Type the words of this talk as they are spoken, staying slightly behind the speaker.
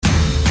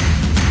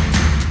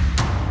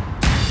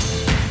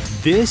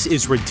This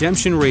is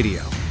Redemption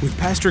Radio with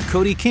Pastor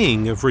Cody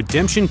King of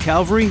Redemption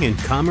Calvary in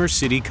Commerce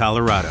City,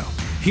 Colorado.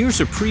 Here's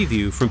a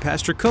preview from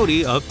Pastor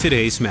Cody of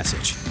today's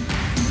message.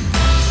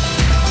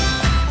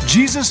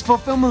 Jesus'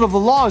 fulfillment of the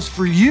law is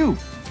for you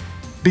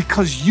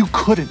because you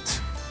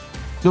couldn't.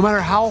 No matter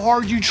how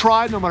hard you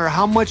tried, no matter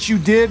how much you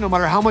did, no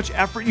matter how much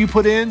effort you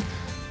put in,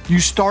 you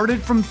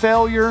started from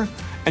failure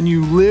and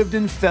you lived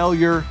in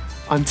failure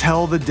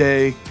until the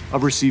day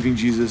of receiving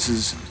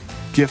Jesus'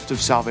 gift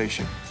of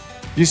salvation.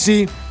 You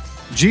see,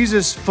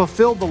 Jesus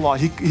fulfilled the law.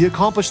 He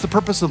accomplished the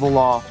purpose of the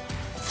law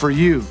for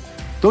you.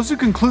 Those who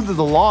conclude that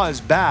the law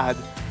is bad,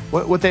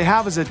 what they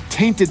have is a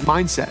tainted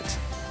mindset.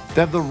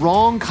 They have the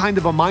wrong kind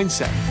of a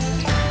mindset.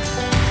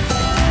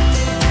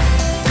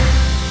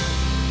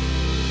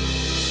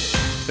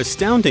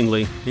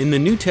 Astoundingly, in the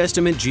New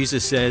Testament,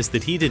 Jesus says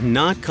that he did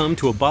not come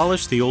to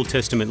abolish the Old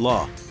Testament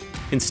law.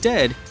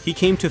 Instead, he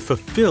came to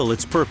fulfill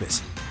its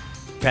purpose.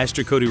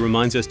 Pastor Cody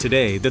reminds us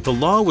today that the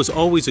law was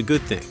always a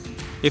good thing.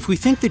 If we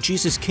think that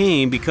Jesus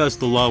came because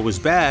the law was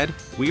bad,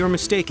 we are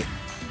mistaken.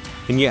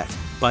 And yet,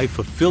 by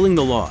fulfilling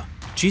the law,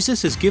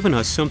 Jesus has given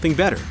us something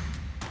better.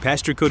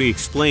 Pastor Cody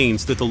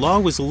explains that the law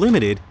was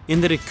limited in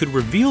that it could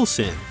reveal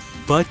sin,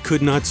 but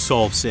could not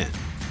solve sin.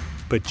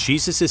 But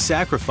Jesus'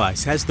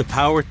 sacrifice has the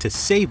power to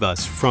save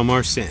us from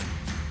our sin.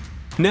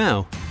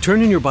 Now,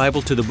 turn in your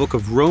Bible to the book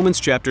of Romans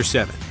chapter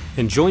 7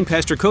 and join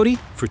Pastor Cody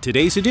for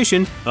today's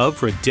edition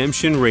of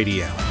Redemption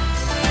Radio.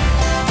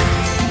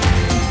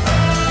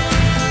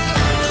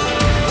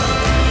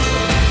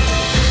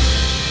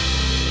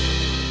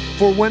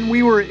 For when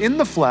we were in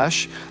the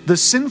flesh, the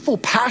sinful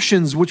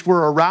passions which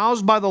were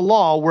aroused by the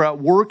law were at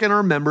work in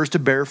our members to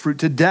bear fruit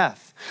to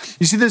death.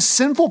 You see, the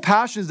sinful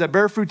passions that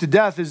bear fruit to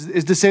death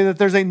is to say that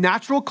there's a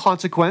natural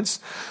consequence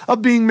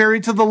of being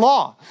married to the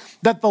law.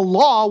 That the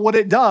law, what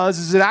it does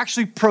is it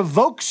actually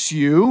provokes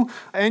you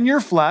and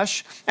your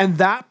flesh, and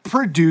that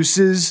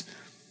produces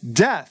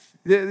death.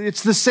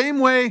 It's the same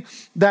way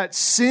that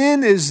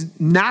sin is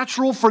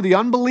natural for the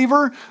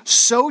unbeliever,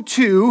 so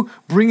too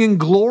bringing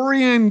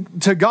glory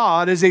to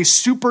God is a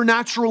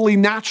supernaturally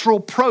natural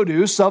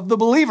produce of the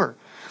believer.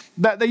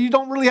 That you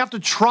don't really have to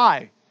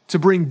try to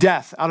bring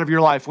death out of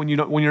your life when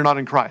you're not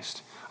in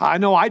Christ. I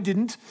know I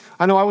didn't.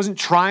 I know I wasn't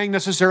trying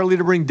necessarily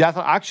to bring death.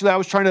 Actually, I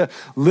was trying to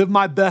live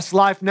my best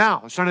life now.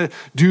 I was trying to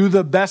do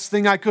the best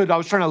thing I could. I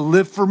was trying to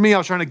live for me. I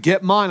was trying to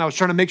get mine. I was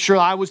trying to make sure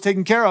I was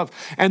taken care of.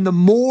 And the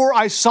more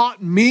I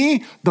sought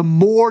me, the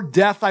more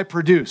death I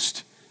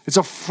produced. It's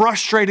a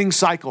frustrating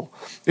cycle.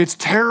 It's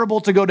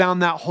terrible to go down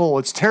that hole.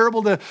 It's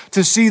terrible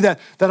to see that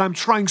I'm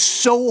trying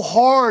so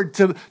hard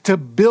to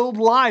build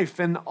life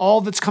and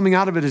all that's coming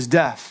out of it is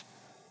death.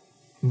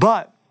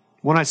 But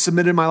when I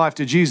submitted my life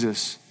to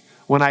Jesus,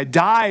 when I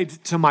died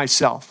to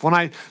myself, when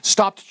I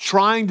stopped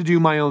trying to do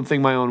my own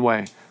thing my own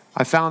way,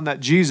 I found that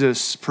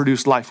Jesus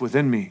produced life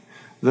within me.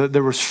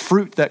 There was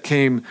fruit that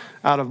came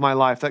out of my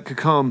life that could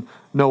come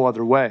no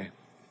other way.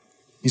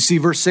 You see,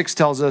 verse 6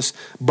 tells us,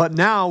 but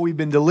now we've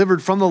been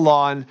delivered from the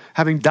law and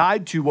having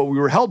died to what we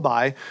were held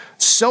by,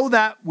 so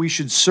that we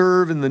should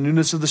serve in the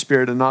newness of the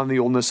Spirit and not in the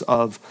oldness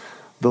of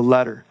the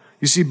letter.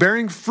 You see,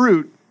 bearing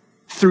fruit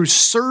through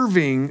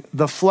serving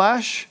the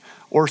flesh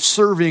or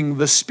serving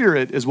the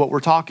Spirit is what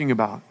we're talking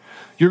about.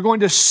 You're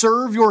going to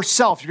serve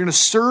yourself, you're going to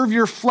serve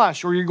your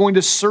flesh, or you're going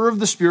to serve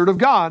the Spirit of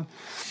God.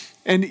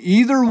 And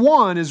either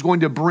one is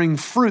going to bring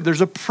fruit. There's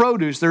a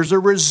produce, there's a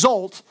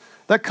result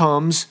that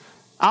comes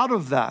out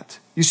of that.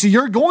 You see,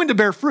 you're going to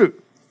bear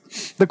fruit.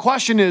 The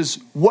question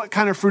is, what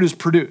kind of fruit is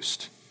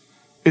produced?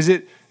 Is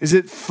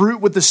it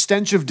fruit with the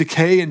stench of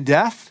decay and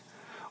death?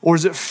 Or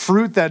is it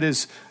fruit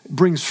that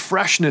brings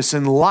freshness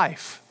and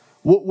life?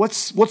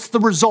 What's the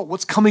result?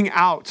 What's coming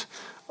out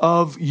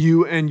of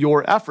you and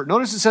your effort?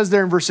 Notice it says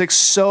there in verse 6,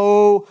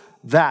 so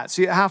that.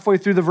 See it halfway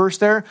through the verse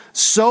there?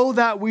 So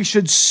that we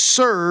should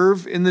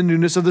serve in the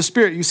newness of the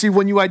Spirit. You see,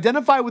 when you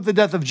identify with the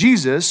death of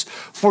Jesus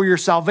for your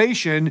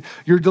salvation,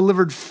 you're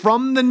delivered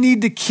from the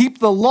need to keep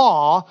the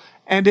law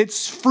and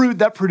its fruit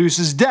that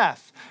produces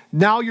death.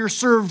 Now you're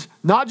served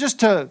not just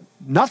to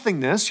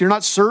nothingness. You're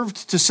not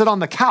served to sit on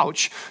the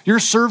couch. You're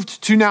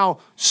served to now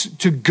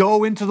to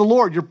go into the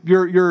Lord.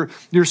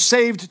 You're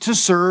saved to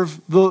serve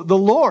the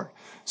Lord.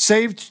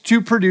 Saved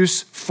to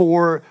produce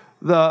for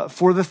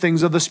the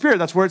things of the Spirit.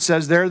 That's where it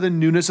says there, the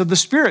newness of the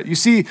Spirit. You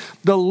see,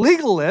 the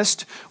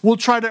legalist will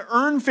try to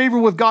earn favor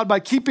with God by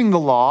keeping the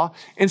law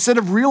instead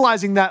of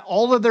realizing that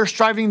all of their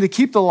striving to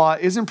keep the law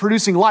isn't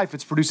producing life,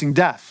 it's producing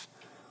death.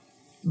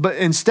 But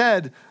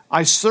instead,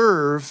 I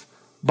serve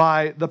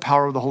by the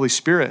power of the Holy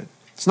Spirit.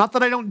 It's not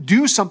that I don't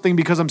do something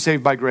because I'm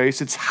saved by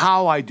grace. It's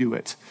how I do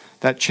it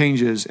that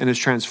changes and is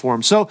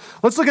transformed. So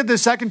let's look at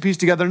this second piece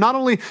together. Not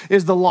only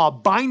is the law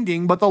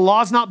binding, but the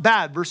law is not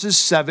bad. Verses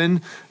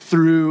 7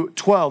 through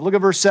 12. Look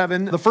at verse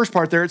 7. The first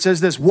part there, it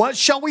says this, what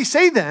shall we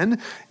say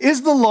then?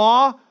 Is the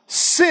law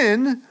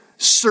sin?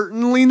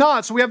 Certainly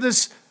not. So we have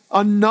this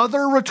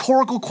another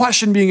rhetorical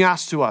question being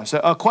asked to us,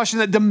 a question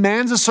that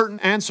demands a certain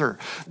answer.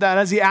 That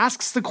as he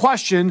asks the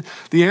question,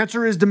 the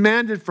answer is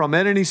demanded from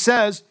it. And he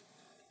says,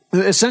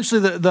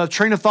 Essentially, the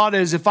train of thought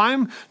is, if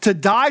I'm to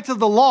die to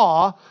the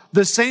law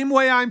the same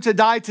way I'm to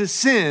die to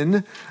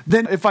sin,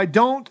 then if I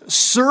don't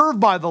serve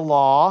by the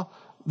law,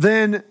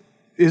 then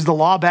is the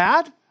law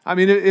bad? I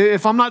mean,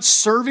 if I'm not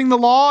serving the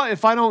law,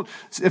 if I'm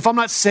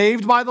not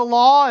saved by the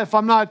law, if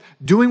I'm not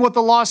doing what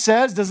the law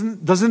says,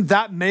 doesn't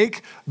that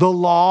make the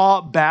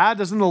law bad?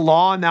 Doesn't the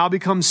law now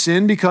become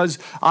sin because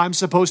I'm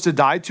supposed to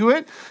die to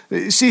it?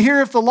 See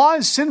here, if the law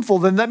is sinful,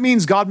 then that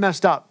means God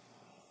messed up.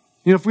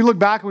 You know, if we look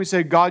back and we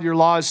say, God, your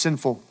law is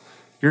sinful.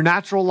 Your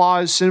natural law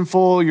is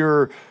sinful.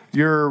 Your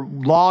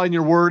law and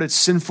your word, it's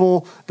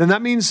sinful. Then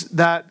that means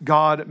that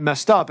God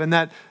messed up and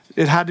that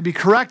it had to be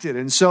corrected.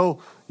 And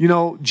so, you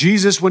know,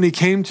 Jesus, when he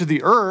came to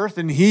the earth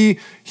and he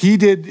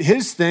did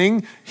his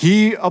thing,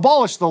 he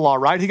abolished the law,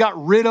 right? He got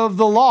rid of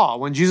the law.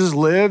 When Jesus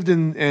lived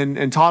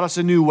and taught us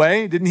a new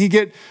way, didn't he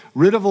get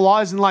rid of the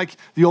law? Isn't like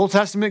the Old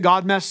Testament,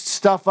 God messed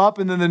stuff up,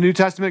 and then the New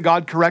Testament,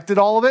 God corrected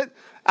all of it?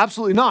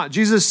 Absolutely not.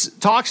 Jesus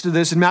talks to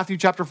this in Matthew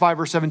chapter 5,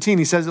 verse 17.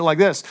 He says it like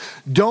this: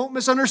 don't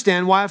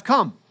misunderstand why I've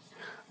come.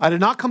 I did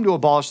not come to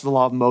abolish the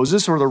law of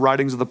Moses or the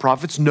writings of the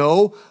prophets.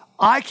 No,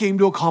 I came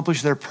to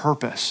accomplish their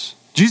purpose.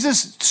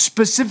 Jesus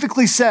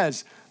specifically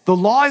says the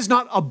law is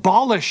not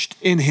abolished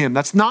in him.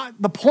 That's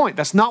not the point.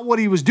 That's not what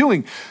he was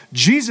doing.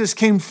 Jesus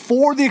came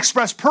for the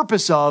express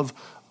purpose of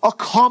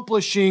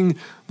accomplishing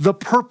the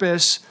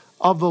purpose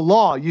of the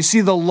law. You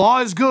see, the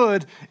law is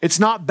good. It's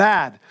not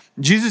bad.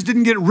 Jesus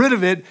didn't get rid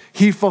of it.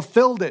 He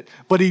fulfilled it.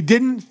 But he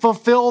didn't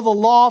fulfill the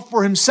law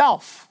for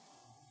himself.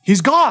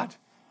 He's God.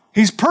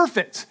 He's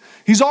perfect.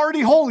 He's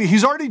already holy.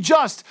 He's already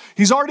just.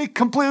 He's already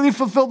completely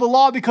fulfilled the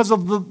law because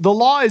of the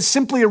law is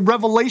simply a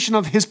revelation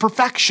of his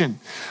perfection.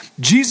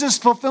 Jesus'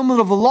 fulfillment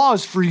of the law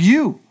is for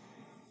you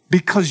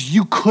because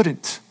you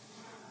couldn't.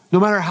 No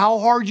matter how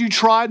hard you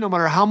tried, no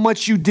matter how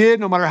much you did,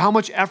 no matter how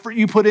much effort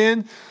you put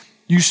in,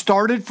 you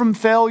started from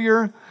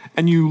failure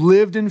and you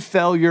lived in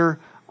failure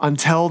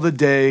until the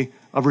day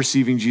of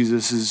receiving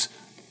Jesus'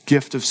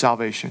 gift of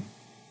salvation.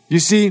 You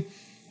see,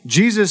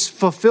 Jesus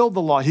fulfilled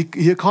the law.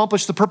 He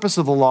accomplished the purpose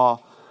of the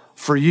law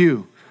for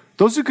you.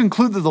 Those who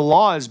conclude that the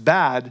law is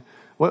bad,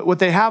 what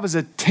they have is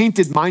a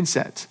tainted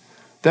mindset.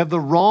 They have the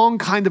wrong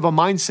kind of a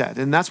mindset.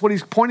 And that's what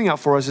he's pointing out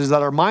for us, is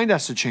that our mind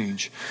has to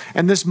change.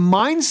 And this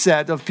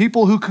mindset of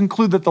people who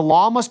conclude that the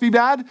law must be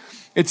bad,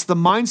 it's the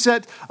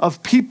mindset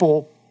of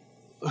people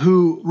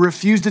who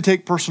refuse to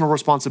take personal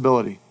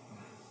responsibility.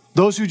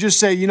 Those who just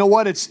say, you know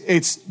what,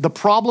 it's the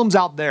problem's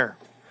out there.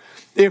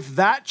 If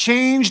that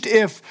changed,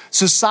 if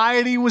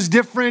society was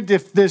different,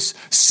 if this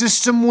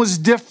system was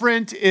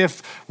different,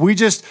 if we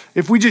just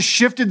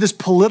shifted this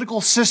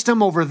political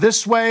system over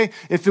this way,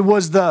 if it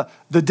was the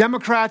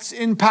Democrats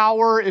in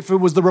power, if it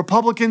was the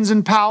Republicans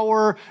in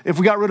power, if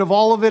we got rid of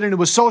all of it and it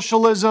was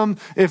socialism,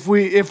 if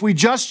we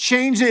just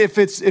changed it, if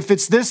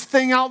it's this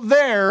thing out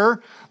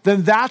there,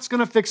 then that's going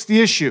to fix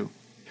the issue.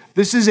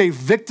 This is a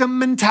victim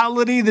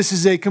mentality. This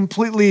is a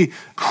completely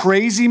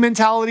crazy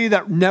mentality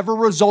that never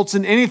results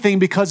in anything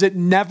because it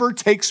never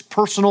takes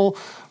personal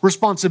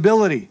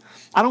responsibility.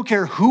 I don't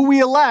care who we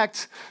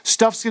elect,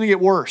 stuff's going to get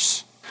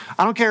worse.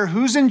 I don't care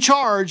who's in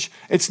charge,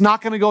 it's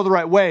not going to go the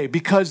right way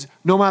because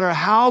no matter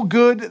how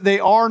good they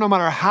are, no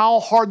matter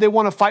how hard they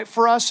want to fight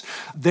for us,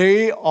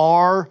 they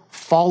are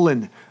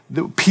fallen.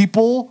 The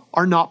people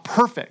are not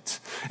perfect.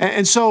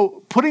 And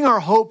so putting our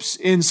hopes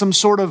in some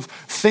sort of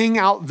thing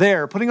out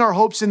there, putting our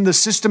hopes in the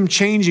system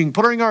changing,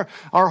 putting our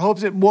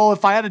hopes in, well,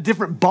 if I had a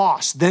different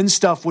boss, then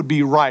stuff would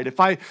be right. If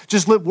I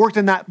just worked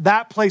in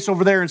that place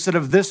over there instead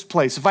of this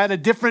place, if I had a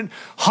different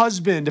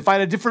husband, if I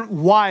had a different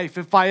wife,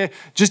 if I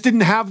just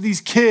didn't have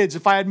these kids,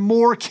 if I had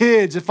more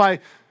kids, if I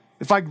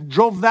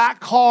drove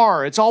that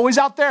car, it's always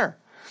out there.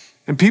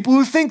 And people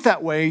who think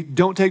that way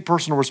don't take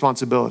personal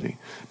responsibility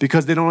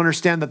because they don't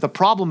understand that the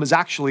problem is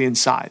actually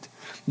inside.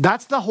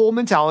 That's the whole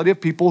mentality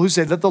of people who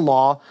say that the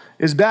law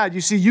is bad.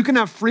 You see, you can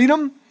have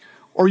freedom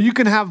or you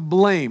can have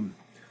blame,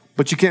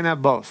 but you can't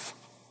have both.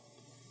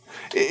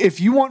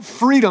 If you want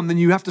freedom, then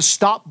you have to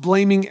stop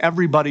blaming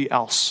everybody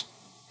else.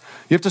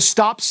 You have to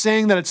stop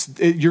saying that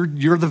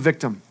you're the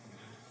victim.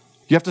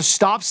 You have to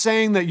stop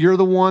saying that you're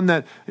the one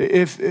that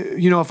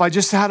if I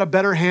just had a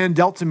better hand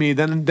dealt to me,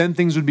 then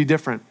things would be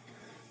different.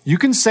 You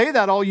can say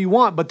that all you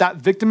want, but that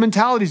victim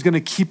mentality is going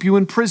to keep you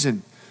in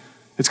prison.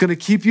 It's going to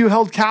keep you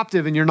held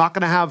captive and you're not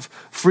going to have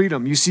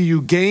freedom. You see,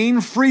 you gain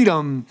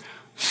freedom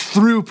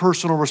through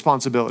personal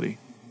responsibility.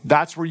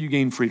 That's where you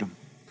gain freedom.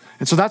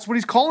 And so that's what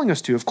he's calling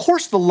us to. Of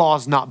course, the law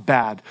is not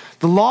bad.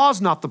 The law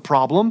is not the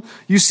problem.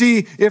 You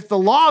see, if the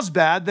law is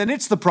bad, then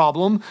it's the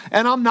problem,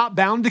 and I'm not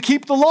bound to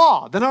keep the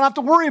law. Then I don't have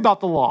to worry about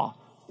the law.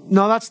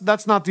 No,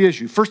 that's not the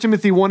issue. 1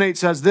 Timothy 1:8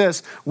 says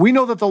this: we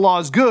know that the law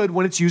is good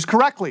when it's used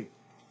correctly.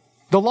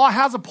 The law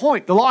has a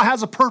point. The law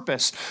has a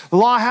purpose. The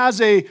law has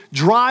a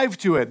drive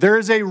to it. There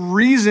is a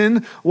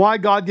reason why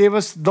God gave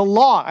us the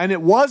law, and it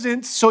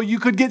wasn't so you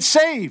could get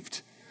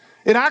saved.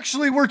 It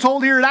actually, we're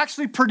told here, it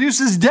actually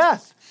produces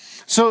death.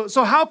 So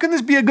how can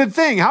this be a good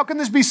thing? How can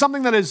this be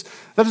something that is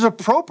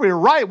appropriate or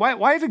right?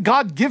 Why did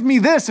God give me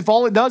this if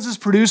all it does is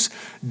produce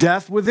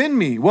death within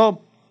me?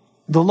 Well,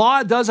 The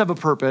law does have a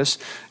purpose,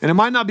 and it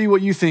might not be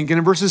what you think. And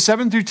in verses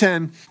 7 through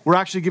 10, we're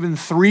actually given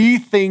 3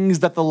 things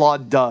that the law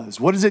does.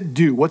 What does it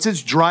do? What's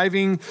its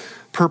driving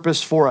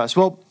purpose for us?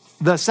 Well,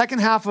 the second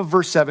half of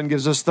verse 7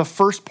 gives us the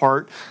first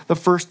part, the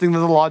first thing that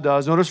the law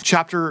does. Notice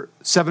chapter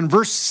 7,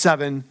 verse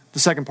 7, the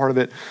second part of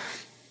it.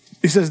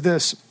 He says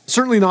this,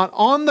 certainly not.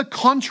 On the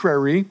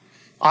contrary,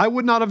 I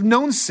would not have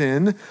known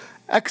sin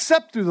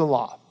except through the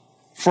law.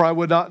 For I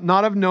would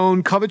not have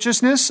known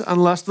covetousness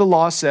unless the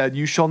law said,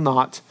 you shall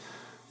not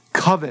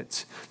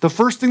covet. The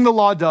first thing the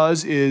law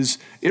does is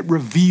it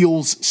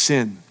reveals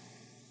sin.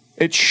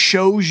 It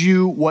shows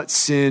you what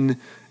sin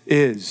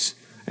is.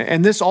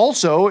 And this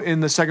also, in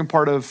the second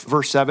part of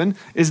verse 7,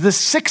 is the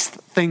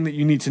sixth thing that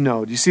you need to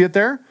know. Do you see it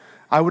there?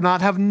 I would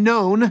not have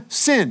known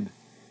sin.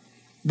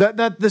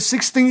 That the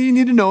sixth thing that you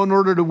need to know in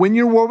order to win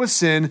your war with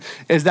sin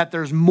is that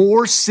there's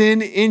more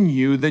sin in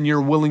you than you're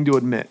willing to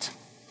admit.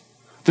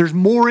 There's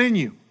more in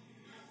you.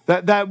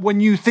 That when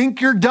you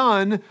think you're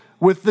done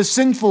with the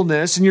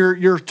sinfulness and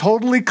you're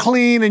totally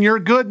clean and you're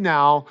good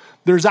now,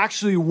 there's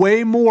actually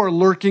way more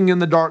lurking in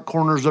the dark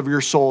corners of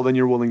your soul than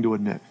you're willing to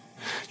admit.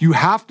 You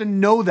have to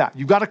know that.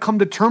 You've got to come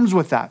to terms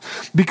with that.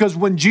 Because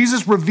when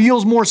Jesus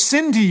reveals more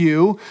sin to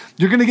you,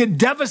 you're going to get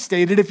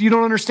devastated if you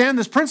don't understand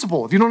this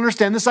principle, if you don't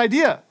understand this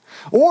idea.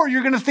 Or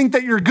you're going to think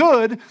that you're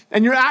good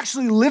and you're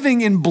actually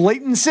living in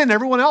blatant sin.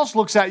 Everyone else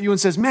looks at you and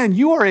says, man,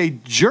 you are a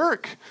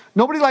jerk.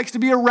 Nobody likes to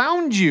be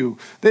around you.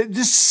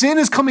 This sin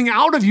is coming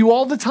out of you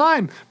all the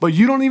time, but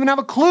you don't even have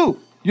a clue.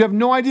 You have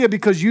no idea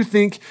because you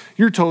think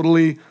you're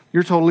totally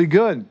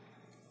good.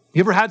 You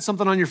ever had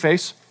something on your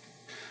face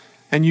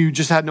and you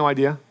just had no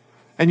idea?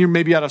 And you're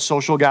maybe at a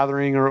social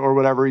gathering or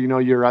whatever,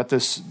 you're at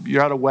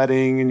a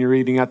wedding and you're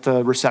eating at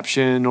the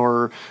reception,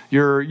 or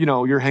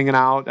you're hanging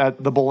out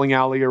at the bowling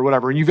alley or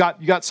whatever, and you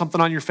got something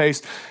on your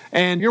face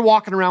and you're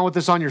walking around with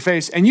this on your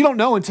face and you don't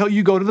know until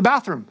you go to the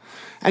bathroom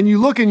and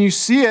you look and you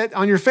see it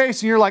on your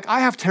face and you're like, I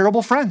have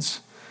terrible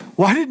friends.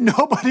 Why did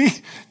nobody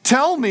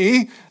tell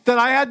me that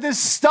I had this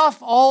stuff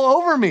all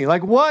over me?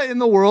 Like, what in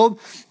the world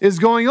is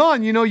going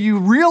on? You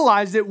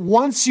realized it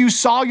once you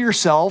saw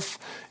yourself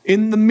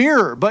in the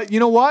mirror. But you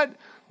know what?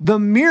 The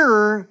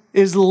mirror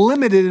is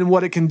limited in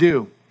what it can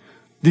do.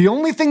 The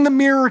only thing the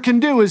mirror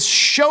can do is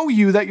show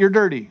you that you're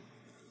dirty.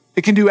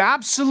 It can do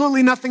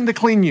absolutely nothing to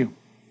clean you.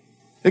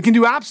 It can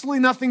do absolutely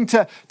nothing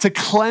to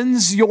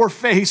cleanse your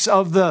face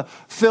of the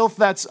filth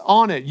that's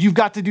on it. You've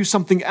got to do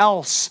something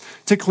else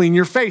to clean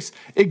your face.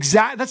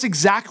 That's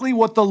exactly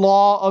what the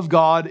law of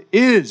God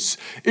is.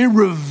 It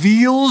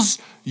reveals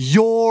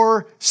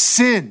your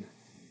sin.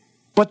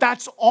 But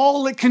that's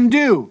all it can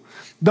do.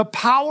 The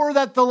power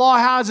that the law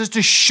has is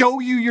to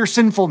show you your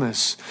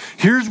sinfulness.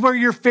 Here's where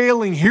you're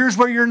failing. Here's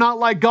where you're not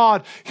like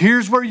God.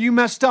 Here's where you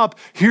messed up.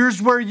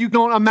 Here's where you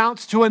don't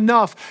amount to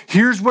enough.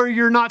 Here's where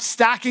you're not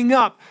stacking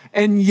up.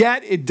 And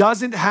yet it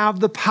doesn't have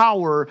the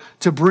power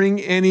to bring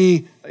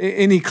any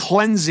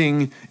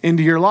cleansing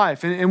into your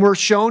life. And we're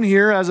shown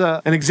here as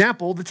an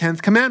example, the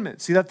 10th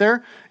commandment. See that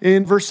there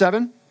in verse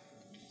 7?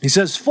 He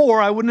says,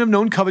 for I wouldn't have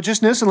known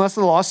covetousness unless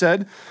the law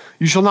said,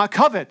 you shall not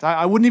covet.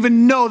 I wouldn't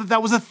even know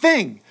that was a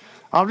thing.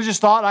 I would have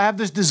just thought I have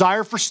this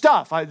desire for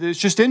stuff. It's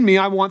just in me.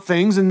 I want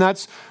things, and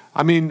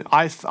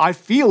I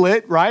feel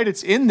it, right?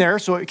 It's in there,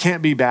 so it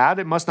can't be bad.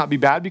 It must not be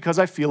bad because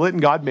I feel it, and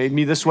God made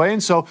me this way,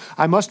 and so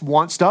I must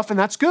want stuff, and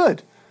that's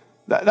good.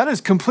 That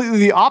is completely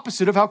the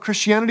opposite of how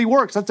Christianity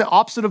works. That's the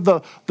opposite of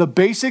the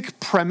basic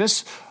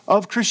premise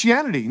of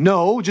Christianity.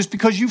 No, just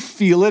because you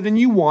feel it and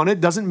you want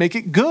it doesn't make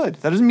it good.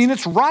 That doesn't mean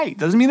it's right.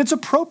 Doesn't mean it's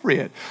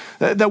appropriate.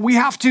 That we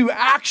have to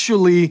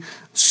actually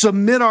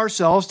submit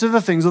ourselves to the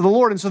things of the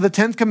Lord. And so the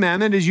 10th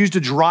commandment is used to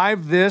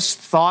drive this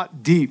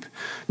thought deep.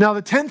 Now,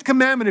 the 10th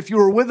commandment, if you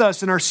were with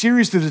us in our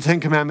series through the 10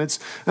 commandments,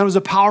 that was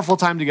a powerful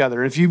time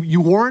together. If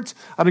you weren't,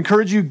 I'd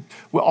encourage you,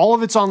 all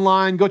of it's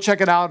online. Go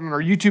check it out on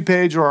our YouTube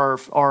page or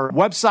our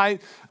website.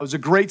 It was a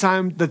great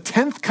time. The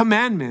 10th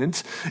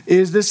commandment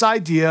is this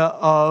idea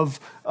of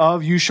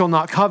you shall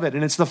not covet.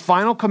 And it's the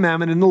final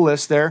commandment in the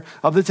list there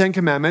of the 10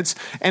 commandments.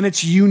 And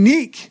it's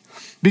unique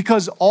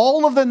because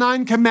all of the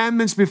 9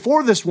 commandments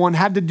before this one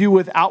had to do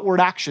with outward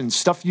actions,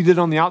 stuff you did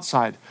on the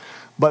outside.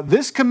 But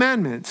this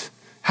commandment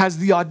has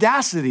the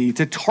audacity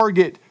to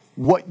target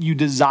what you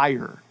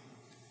desire.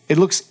 It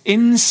looks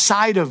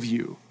inside of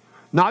you,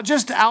 not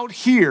just out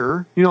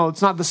here.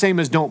 It's not the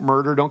same as don't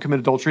murder, don't commit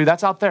adultery.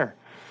 That's out there.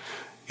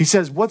 He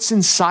says, what's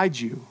inside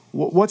you?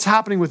 What's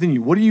happening within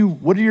you?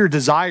 What are your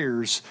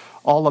desires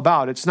all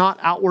about? It's not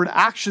outward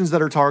actions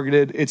that are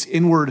targeted. It's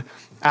inward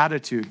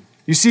attitude.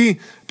 You see,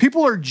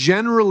 people are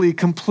generally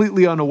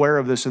completely unaware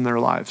of this in their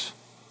lives.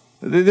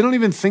 They don't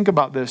even think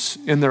about this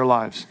in their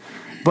lives.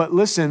 But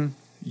listen,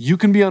 you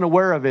can be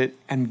unaware of it,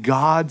 and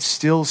God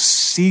still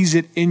sees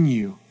it in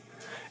you.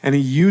 And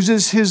he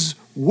uses his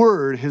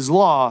word, his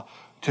law,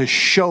 to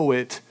show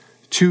it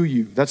to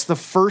you. That's the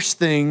first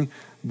thing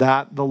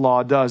that the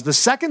law does. The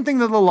second thing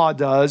that the law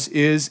does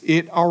is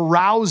it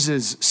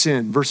arouses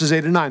sin. Verses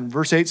 8 and 9.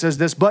 Verse 8 says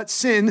this, but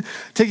sin,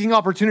 taking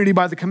opportunity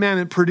by the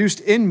commandment, produced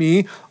in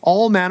me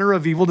all manner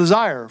of evil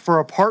desire. For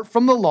apart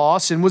from the law,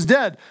 sin was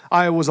dead.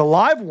 I was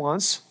alive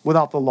once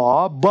without the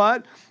law,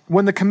 but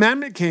when the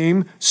commandment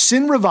came,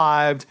 sin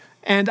revived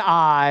and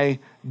I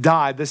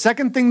died. The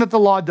second thing that the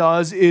law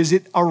does is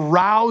it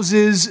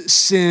arouses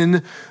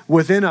sin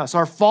within us.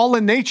 Our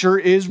fallen nature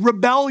is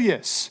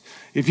rebellious.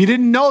 If you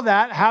didn't know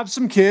that, have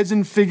some kids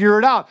and figure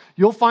it out.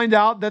 You'll find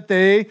out that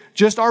they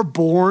just are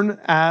born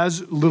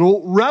as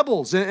little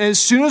rebels. And as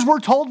soon as we're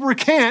told we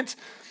can't,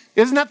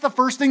 isn't that the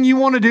first thing you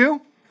want to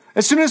do?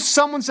 As soon as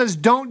someone says,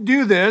 don't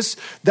do this,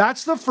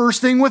 that's the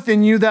first thing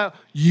within you that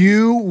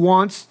you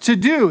want to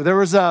do. There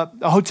was a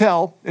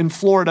hotel in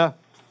Florida,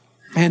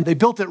 and they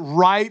built it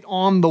right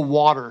on the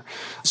water.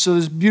 So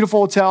this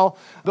beautiful hotel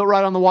built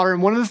right on the water.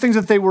 And one of the things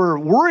that they were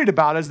worried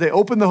about as they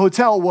opened the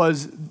hotel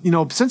was,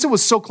 since it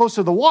was so close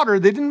to the water,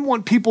 they didn't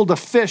want people to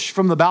fish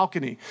from the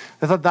balcony.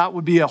 They thought that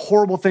would be a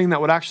horrible thing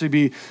that would actually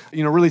be,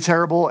 really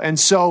terrible. And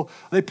so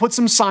they put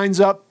some signs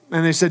up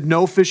and they said,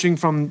 no fishing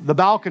from the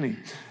balcony.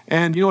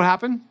 And you know what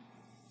happened?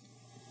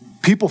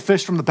 People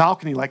fish from the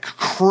balcony like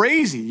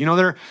crazy.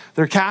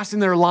 They're casting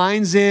their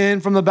lines in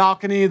from the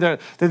balcony. There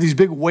are these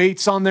big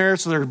weights on there,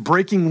 so they're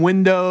breaking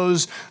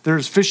windows.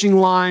 There's fishing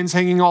lines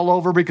hanging all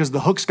over because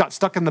the hooks got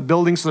stuck in the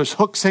building, so there's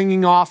hooks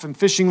hanging off and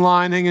fishing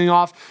line hanging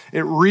off.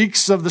 It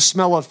reeks of the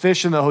smell of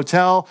fish in the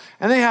hotel,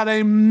 and they had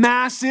a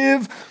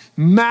massive,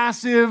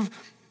 massive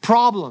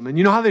problem. And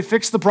you know how they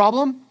fixed the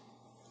problem?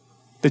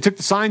 They took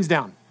the signs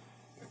down.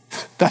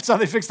 That's how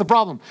they fixed the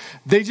problem.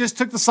 They just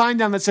took the sign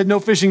down that said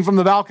no fishing from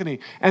the balcony.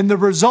 And the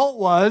result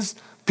was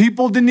it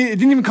didn't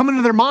even come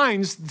into their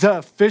minds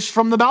to fish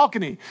from the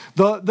balcony.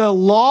 The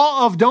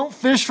law of don't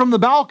fish from the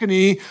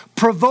balcony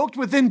provoked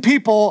within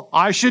people,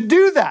 I should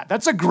do that.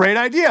 That's a great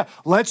idea.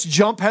 Let's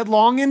jump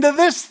headlong into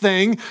this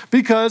thing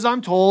because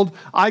I'm told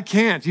I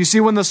can't. You see,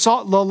 when the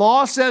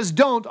law says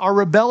don't, our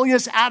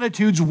rebellious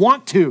attitudes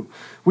want to.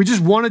 We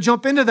just want to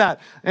jump into that.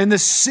 And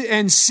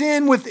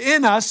sin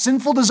within us,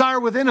 sinful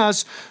desire within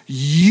us,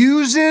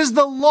 uses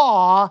the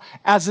law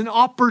as an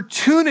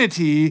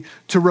opportunity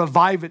to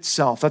revive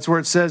itself. That's where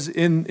it says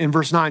in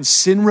verse 9,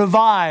 sin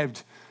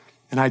revived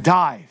and I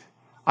died.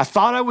 I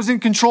thought I was in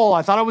control.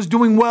 I thought I was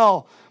doing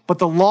well, but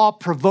the law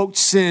provoked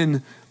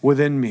sin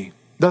within me.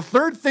 The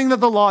third thing that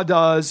the law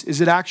does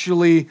is it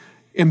actually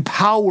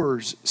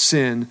empowers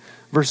sin.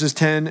 Verses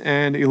 10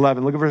 and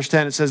 11. Look at verse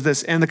 10. It says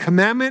this, and the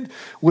commandment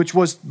which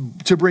was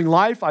to bring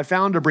life, I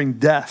found to bring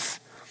death.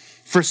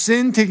 For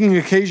sin, taking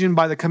occasion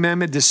by the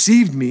commandment,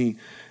 deceived me,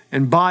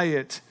 and by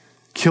it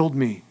killed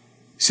me.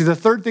 See, the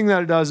third thing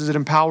that it does is it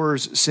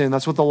empowers sin.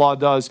 That's what the law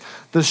does.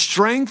 The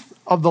strength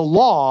of the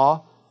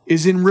law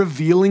is in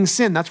revealing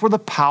sin. That's where the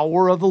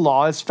power of the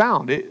law is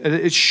found.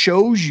 It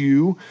shows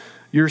you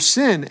your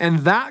sin, and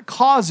that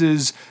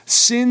causes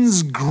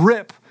sin's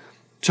grip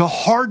to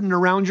harden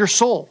around your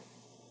soul.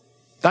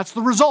 That's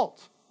the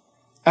result.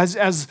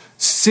 As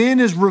sin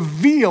is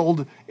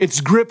revealed,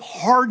 its grip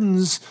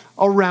hardens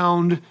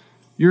around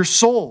your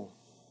soul.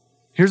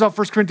 Here's how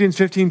 1 Corinthians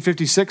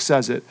 15:56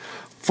 says it.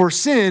 For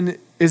sin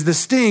is the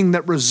sting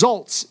that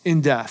results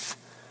in death.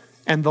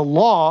 And the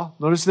law,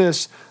 notice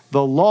this,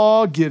 the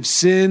law gives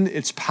sin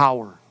its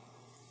power.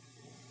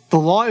 The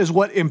law is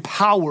what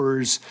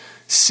empowers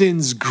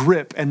sin's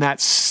grip and that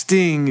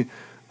sting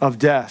of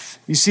death.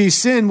 You see,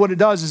 sin, what it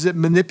does is it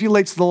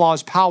manipulates the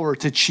law's power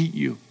to cheat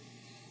you.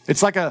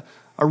 It's like a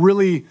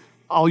really,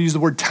 I'll use the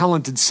word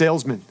talented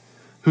salesman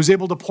who's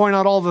able to point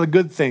out all the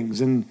good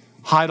things and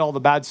hide all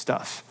the bad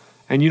stuff.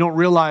 And you don't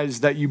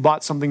realize that you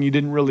bought something you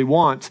didn't really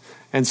want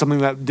and something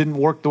that didn't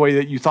work the way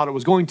that you thought it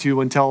was going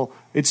to until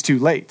it's too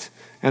late.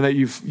 And that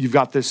you've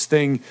got this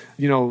thing,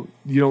 you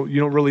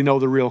don't really know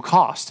the real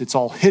cost. It's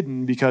all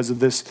hidden because of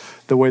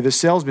the way this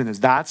salesman is.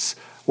 That's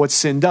what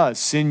sin does.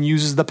 Sin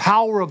uses the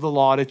power of the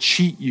law to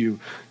cheat you,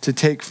 to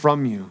take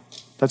from you.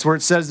 That's where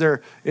it says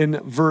there in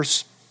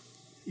verse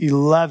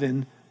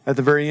 11 at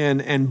the very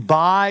end, and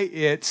by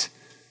it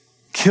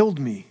killed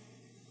me.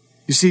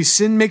 You see,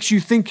 sin makes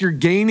you think you're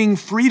gaining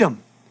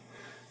freedom.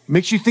 It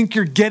makes you think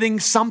you're getting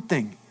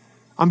something.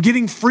 I'm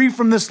getting free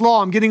from this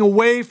law. I'm getting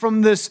away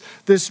from this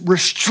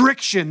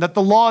restriction that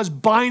the law is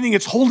binding.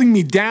 It's holding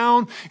me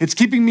down. It's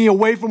keeping me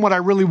away from what I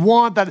really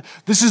want. That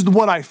this is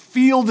what I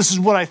feel. This is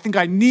what I think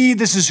I need.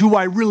 This is who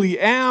I really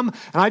am.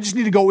 And I just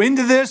need to go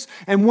into this.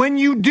 And when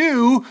you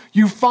do,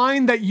 you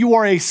find that you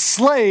are a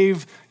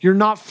slave. You're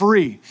not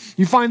free.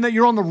 You find that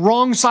you're on the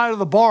wrong side of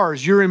the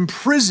bars. You're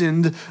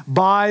imprisoned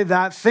by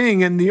that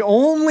thing. And the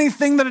only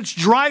thing that it's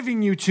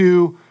driving you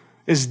to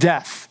is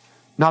death,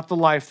 not the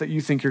life that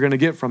you think you're going to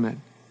get from it.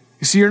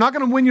 You see, you're not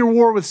going to win your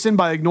war with sin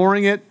by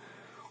ignoring it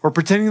or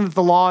pretending that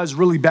the law is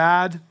really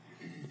bad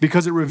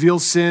because it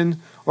reveals sin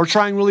or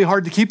trying really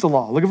hard to keep the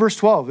law. Look at verse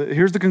 12.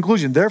 Here's the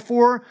conclusion.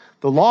 Therefore,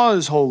 the law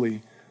is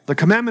holy. The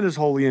commandment is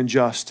holy and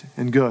just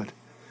and good.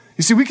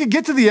 You see, we could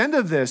get to the end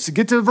of this,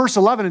 get to verse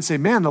 11 and say,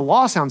 man, the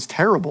law sounds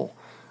terrible.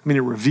 I mean,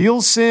 it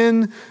reveals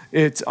sin,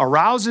 it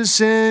arouses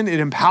sin, it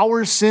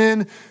empowers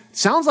sin. It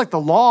sounds like the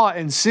law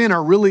and sin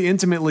are really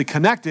intimately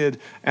connected,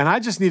 and I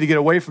just need to get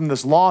away from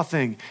this law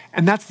thing.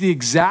 And that's the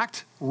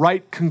exact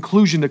right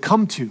conclusion to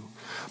come to,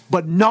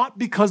 but not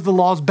because the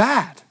law is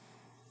bad.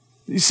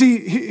 You see,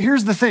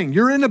 here's the thing.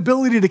 Your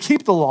inability to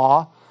keep the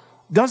law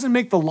doesn't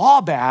make the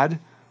law bad.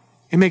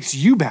 It makes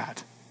you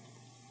bad.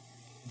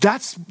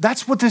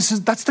 That's what this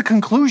is. That's the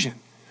conclusion.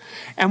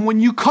 And when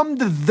you come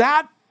to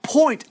that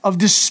point of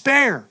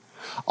despair,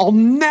 I'll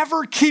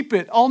never keep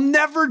it. I'll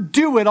never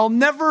do it. I'll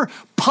never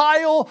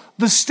pile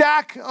the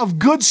stack of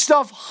good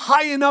stuff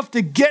high enough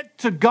to get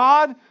to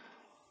God.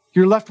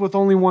 You're left with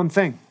only one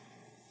thing.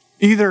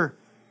 Either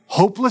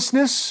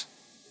hopelessness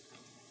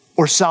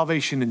or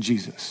salvation in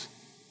Jesus.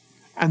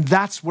 And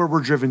that's where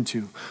we're driven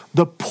to.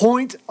 The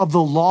point of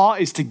the law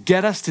is to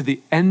get us to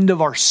the end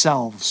of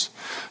ourselves.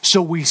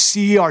 So we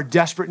see our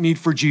desperate need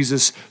for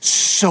Jesus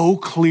so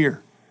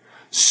clear,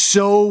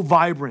 so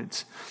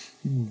vibrant,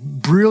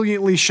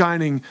 brilliantly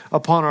shining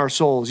upon our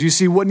souls. You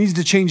see, what needs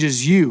to change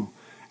is you,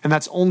 and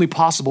that's only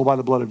possible by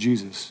the blood of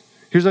Jesus.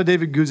 Here's how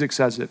David Guzik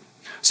says it.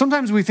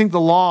 Sometimes we think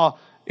the law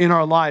in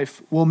our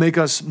life will make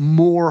us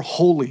more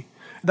holy.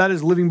 That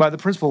is living by the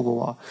principle of the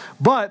law.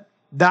 But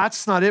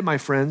that's not it, my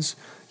friends.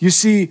 You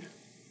see,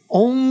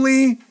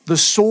 only the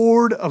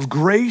sword of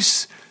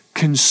grace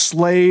can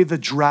slay the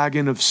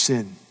dragon of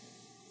sin.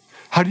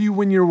 How do you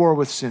win your war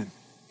with sin?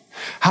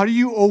 How do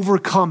you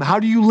overcome? How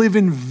do you live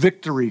in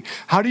victory?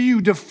 How do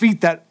you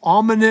defeat that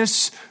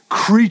ominous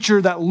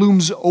creature that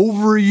looms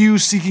over you,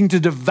 seeking to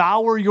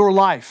devour your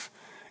life?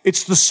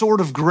 It's the sword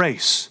of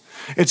grace.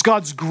 It's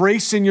God's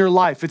grace in your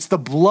life. It's the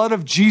blood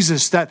of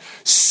Jesus that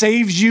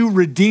saves you,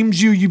 redeems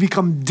you. You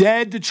become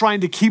dead to trying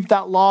to keep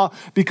that law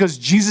because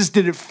Jesus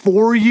did it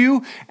for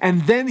you,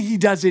 and then he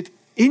does it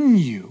in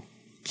you.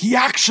 He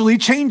actually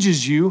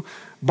changes you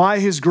by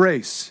his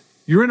grace.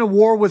 You're in a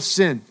war with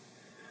sin.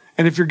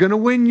 And if you're going to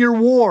win your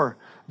war,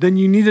 then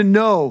you need to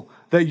know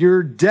that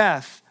your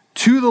death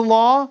to the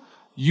law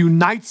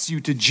unites you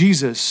to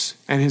Jesus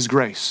and his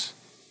grace.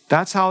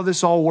 That's how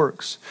this all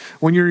works.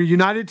 When you're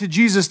united to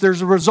Jesus,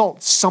 there's a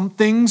result.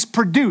 Something's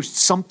produced.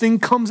 Something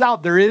comes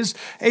out. There is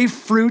a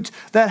fruit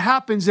that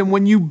happens. And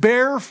when you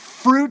bear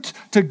fruit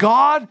to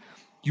God,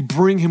 you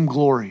bring him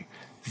glory.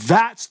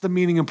 That's the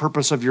meaning and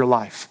purpose of your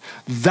life.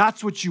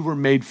 That's what you were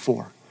made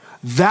for.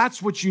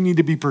 That's what you need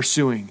to be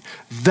pursuing.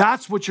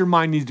 That's what your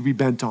mind needs to be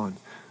bent on.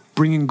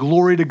 Bringing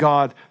glory to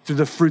God through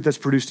the fruit that's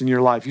produced in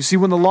your life. You see,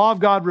 when the law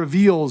of God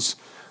reveals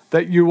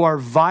that you are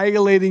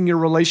violating your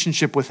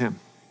relationship with him,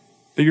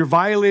 that you're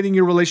violating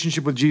your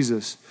relationship with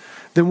Jesus,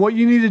 then what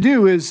you need to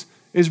do is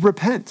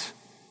repent.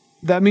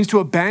 That means to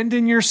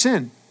abandon your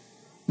sin.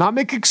 Not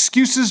make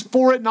excuses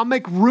for it, not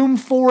make room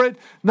for it,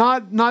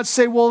 not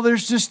say, well,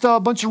 there's just a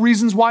bunch of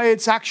reasons why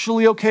it's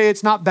actually okay,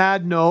 it's not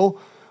bad. No.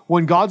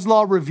 When God's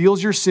law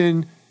reveals your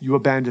sin, you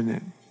abandon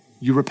it.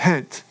 You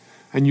repent,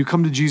 and you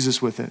come to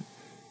Jesus with it.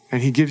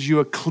 And he gives you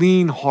a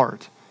clean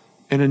heart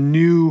and a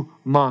new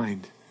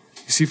mind.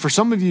 You see, for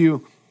some of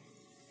you,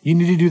 you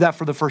need to do that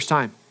for the first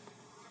time.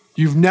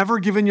 You've never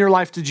given your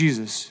life to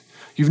Jesus.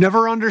 You've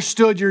never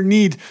understood your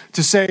need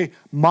to say,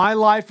 my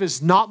life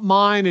is not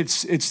mine.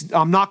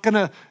 I'm not going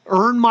to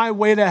earn my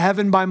way to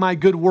heaven by my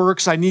good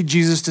works. I need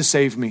Jesus to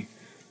save me.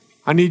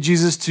 I need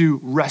Jesus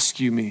to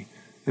rescue me.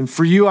 And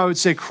for you, I would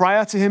say, cry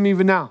out to him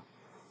even now.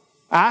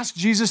 Ask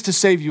Jesus to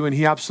save you, and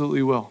he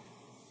absolutely will.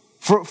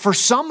 For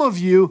some of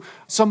you,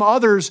 some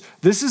others,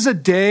 this is a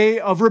day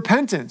of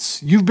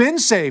repentance. You've been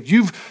saved.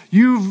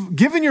 You've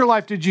given your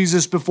life to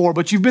Jesus before,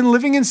 but you've been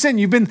living in sin.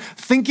 You've been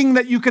thinking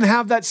that you can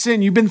have that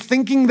sin. You've been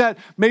thinking that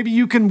maybe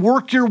you can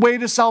work your way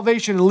to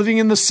salvation and living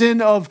in the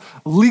sin of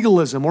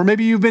legalism, or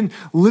maybe you've been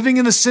living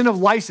in the sin of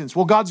license.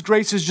 Well, God's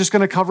grace is just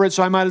going to cover it,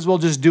 so I might as well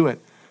just do it.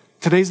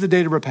 Today's the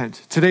day to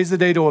repent. Today's the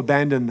day to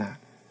abandon that.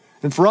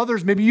 And for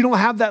others, maybe you don't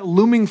have that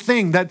looming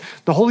thing, that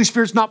the Holy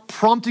Spirit's not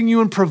prompting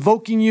you and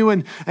provoking you,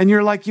 and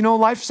you're like,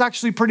 life's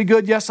actually pretty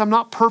good. Yes, I'm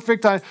not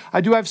perfect. I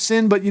do have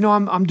sin, but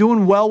I'm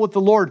doing well with the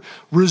Lord.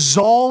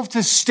 Resolve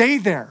to stay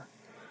there.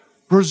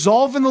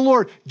 Resolve in the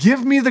Lord.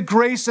 Give me the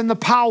grace and the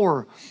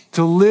power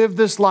to live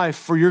this life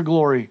for your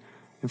glory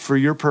and for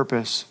your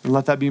purpose, and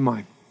let that be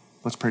mine.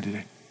 Let's pray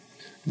today.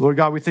 Lord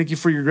God, we thank you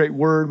for your great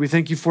word. We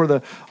thank you for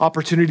the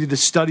opportunity to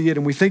study it.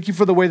 And we thank you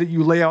for the way that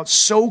you lay out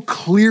so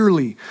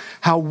clearly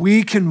how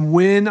we can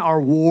win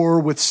our war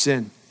with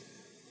sin.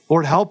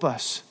 Lord, help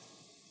us.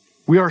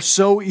 We are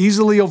so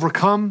easily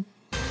overcome,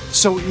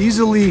 so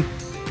easily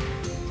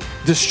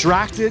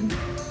distracted,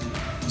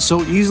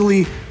 so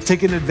easily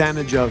taken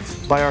advantage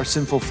of by our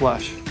sinful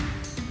flesh.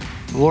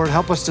 Lord,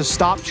 help us to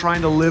stop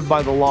trying to live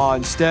by the law,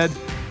 instead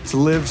to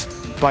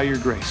live by your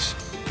grace.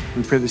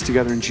 We pray this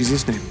together in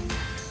Jesus' name.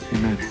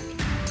 Amen.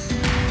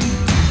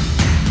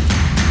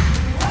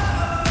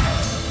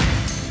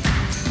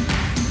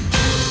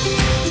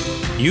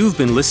 You've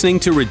been listening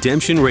to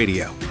Redemption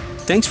Radio.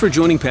 Thanks for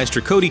joining Pastor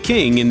Cody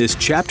King in this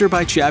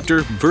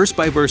chapter-by-chapter,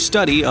 verse-by-verse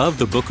study of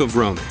the book of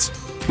Romans.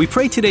 We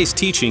pray today's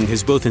teaching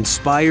has both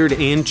inspired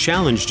and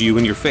challenged you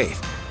in your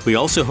faith. We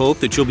also hope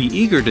that you'll be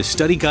eager to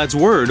study God's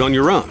Word on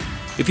your own.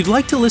 If you'd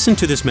like to listen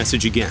to this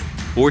message again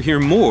or hear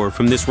more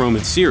from this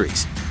Romans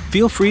series,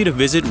 feel free to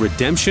visit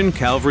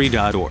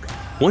redemptioncalvary.org.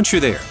 Once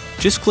you're there,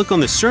 just click on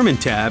the Sermon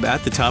tab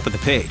at the top of the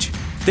page.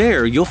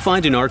 There, you'll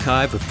find an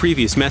archive of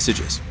previous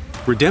messages.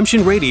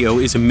 Redemption Radio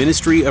is a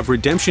ministry of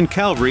Redemption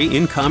Calvary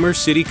in Commerce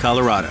City,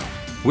 Colorado.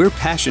 We're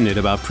passionate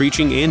about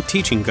preaching and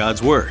teaching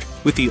God's Word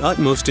with the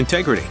utmost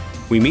integrity.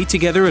 We meet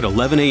together at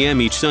 11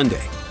 a.m. each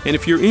Sunday. And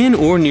if you're in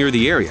or near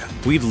the area,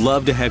 we'd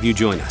love to have you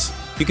join us.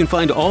 You can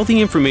find all the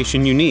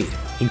information you need,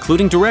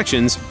 including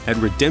directions, at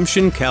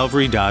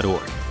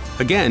redemptioncalvary.org.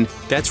 Again,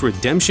 that's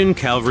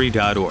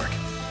redemptioncalvary.org.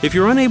 If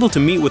you're unable to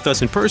meet with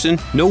us in person,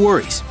 no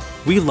worries.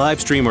 We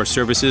live stream our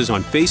services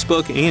on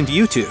Facebook and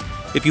YouTube.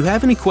 If you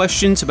have any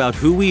questions about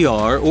who we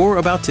are or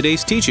about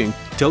today's teaching,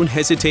 don't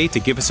hesitate to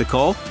give us a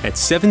call at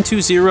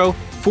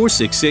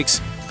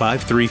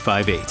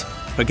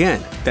 720-466-5358.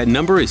 Again, that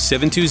number is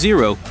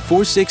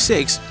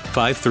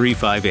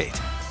 720-466-5358.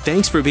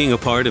 Thanks for being a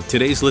part of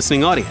today's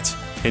listening audience.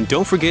 And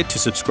don't forget to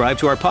subscribe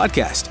to our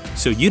podcast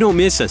so you don't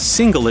miss a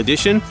single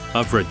edition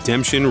of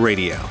Redemption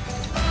Radio.